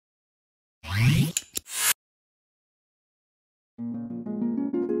Hey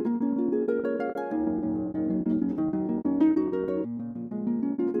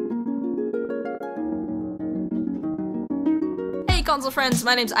console friends,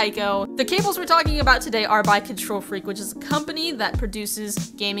 my name's Aiko. The cables we're talking about today are by KontrolFreek, which is a company that produces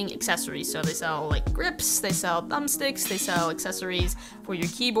gaming accessories. So they sell like grips, they sell thumbsticks, they sell accessories for your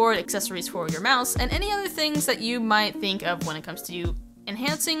keyboard, accessories for your mouse, and any other things that you might think of when it comes to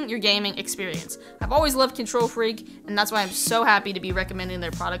enhancing your gaming experience. I've always loved KontrolFreek, and that's why I'm so happy to be recommending their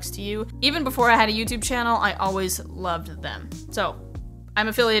products to you. Even before I had a YouTube channel, I always loved them. So I'm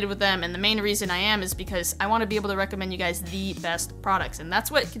affiliated with them, and the main reason I am is because I want to be able to recommend you guys the best products, and that's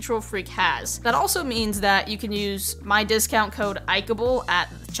what KontrolFreek has. That also means that you can use my discount code Aikable at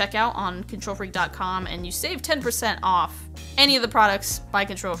checkout on KontrolFreek.com, and you save 10% off any of the products by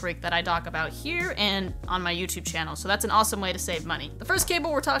KontrolFreek that I talk about here and on my YouTube channel, so that's an awesome way to save money. The first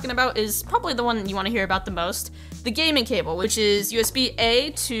cable we're talking about is probably the one you want to hear about the most, the gaming cable, which is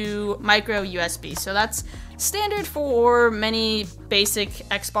USB-A to micro USB. So that's standard for many basic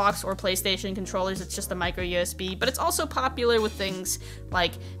Xbox or PlayStation controllers. It's just a micro USB, but it's also popular with things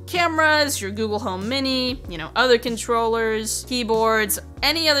like cameras, your Google Home Mini, other controllers, keyboards,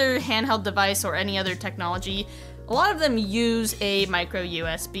 any other handheld device or any other technology. A lot of them use a micro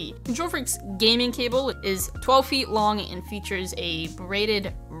USB. KontrolFreek's gaming cable is 12 feet long and features a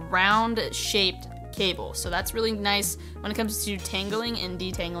braided, round-shaped cable. So that's really nice when it comes to tangling and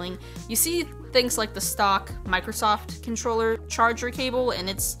detangling. You see things like the stock Microsoft controller charger cable, and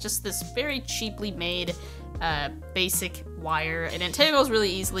it's just this very cheaply made basic wire, and it tangles really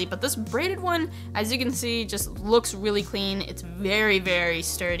easily, but this braided one, as you can see, just looks really clean. It's very, very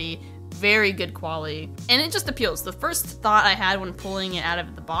sturdy, very good quality, and it just appeals. The first thought I had when pulling it out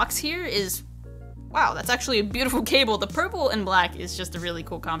of the box here is, wow, that's actually a beautiful cable. The purple and black is just a really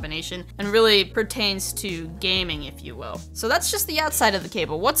cool combination and really pertains to gaming, if you will. So that's just the outside of the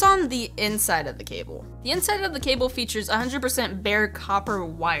cable. What's on the inside of the cable? The inside of the cable features 100% bare copper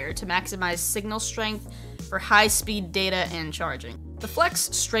wire to maximize signal strength for high-speed data and charging. The Flex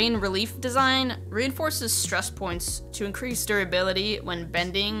Strain Relief design reinforces stress points to increase durability when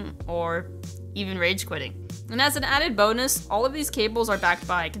bending or even rage quitting. And as an added bonus, all of these cables are backed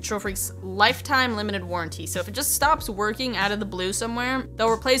by KontrolFreek's lifetime limited warranty. So if it just stops working out of the blue somewhere, they'll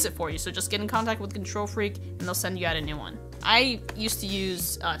replace it for you. So just get in contact with KontrolFreek and they'll send you out a new one. I used to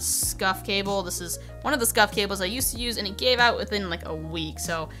use a scuff cable. This is one of the scuff cables I used to use, and it gave out within like a week.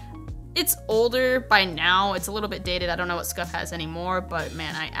 So it's older by now, it's a little bit dated, I don't know what Scuff has anymore, but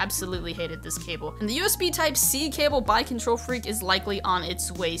man, I absolutely hated this cable. And the USB Type-C cable by KontrolFreek is likely on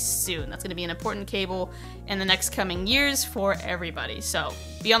its way soon. That's gonna be an important cable in the next coming years for everybody. So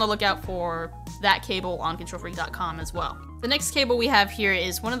be on the lookout for that cable on KontrolFreek.com as well. The next cable we have here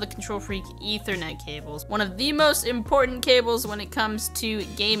is one of the KontrolFreek Ethernet cables. One of the most important cables when it comes to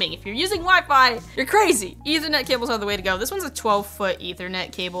gaming. If you're using Wi-Fi, you're crazy. Ethernet cables are the way to go. This one's a 12-foot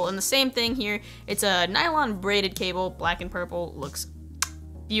Ethernet cable, and the same thing here. It's a nylon braided cable, black and purple, looks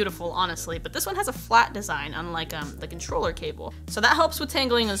beautiful, honestly, but this one has a flat design, unlike the controller cable. So that helps with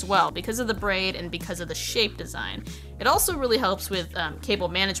tangling as well, because of the braid and because of the shape design. It also really helps with cable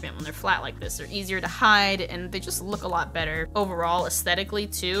management when they're flat like this. They're easier to hide, and they just look a lot better overall aesthetically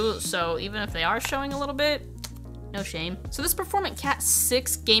too, so even if they are showing a little bit, no shame. So this Performant Cat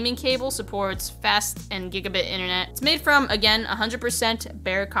 6 gaming cable supports fast and gigabit internet. It's made from, again, 100%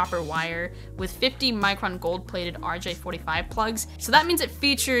 bare copper wire with 50 micron gold-plated RJ45 plugs. So that means it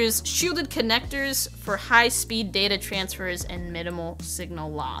features shielded connectors for high-speed data transfers and minimal signal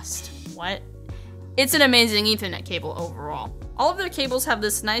loss. What? It's an amazing Ethernet cable overall. All of their cables have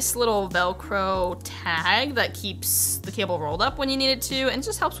this nice little Velcro tag that keeps the cable rolled up when you need it to, and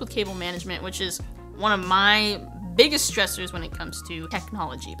just helps with cable management, which is one of my biggest stressors when it comes to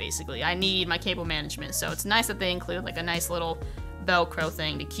technology, basically. I need my cable management, so it's nice that they include like a nice little Velcro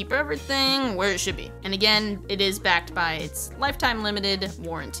thing to keep everything where it should be. And again, it is backed by its lifetime limited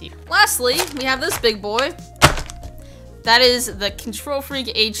warranty. Lastly, we have this big boy. That is the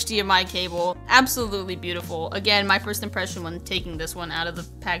KontrolFreek HDMI cable. Absolutely beautiful. Again, my first impression when taking this one out of the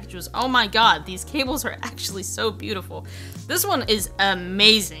package was, oh my god, these cables are actually so beautiful. This one is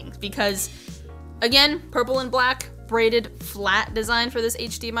amazing because, again, purple and black, braided, flat design for this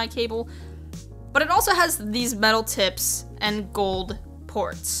HDMI cable, but it also has these metal tips and gold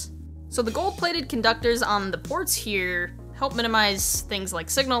ports. So the gold-plated conductors on the ports here help minimize things like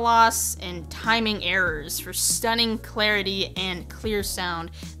signal loss and timing errors for stunning clarity and clear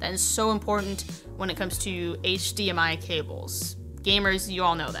sound that is so important when it comes to HDMI cables. Gamers, you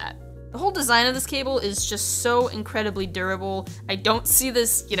all know that. The whole design of this cable is just so incredibly durable. I don't see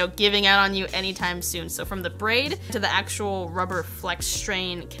this, giving out on you anytime soon. So from the braid to the actual rubber flex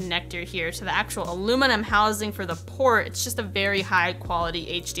strain connector here to the actual aluminum housing for the port, it's just a very high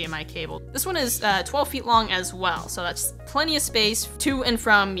quality HDMI cable. This one is 12 feet long as well, so that's plenty of space to and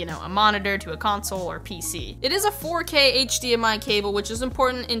from, a monitor to a console or PC. It is a 4K HDMI cable, which is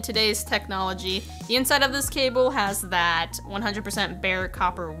important in today's technology. The inside of this cable has that 100% bare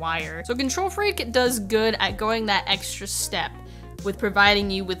copper wire. So KontrolFreek does good at going that extra step with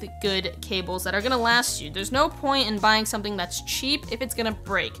providing you with good cables that are gonna last you. There's no point in buying something that's cheap if it's gonna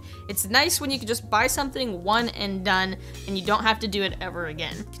break. It's nice when you can just buy something one and done and you don't have to do it ever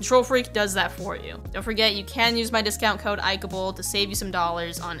again. KontrolFreek does that for you. Don't forget, you can use my discount code Aikable to save you some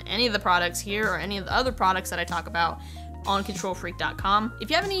dollars on any of the products here or any of the other products that I talk about on KontrolFreek.com.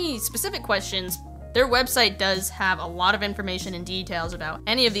 If you have any specific questions, their website does have a lot of information and details about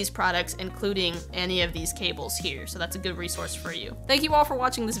any of these products, including any of these cables here, so that's a good resource for you. Thank you all for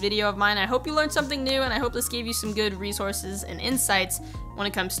watching this video of mine. I hope you learned something new, and I hope this gave you some good resources and insights when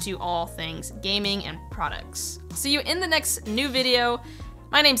it comes to all things gaming and products. See you in the next new video.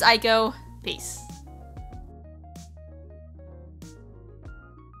 My name's Aiko. Peace.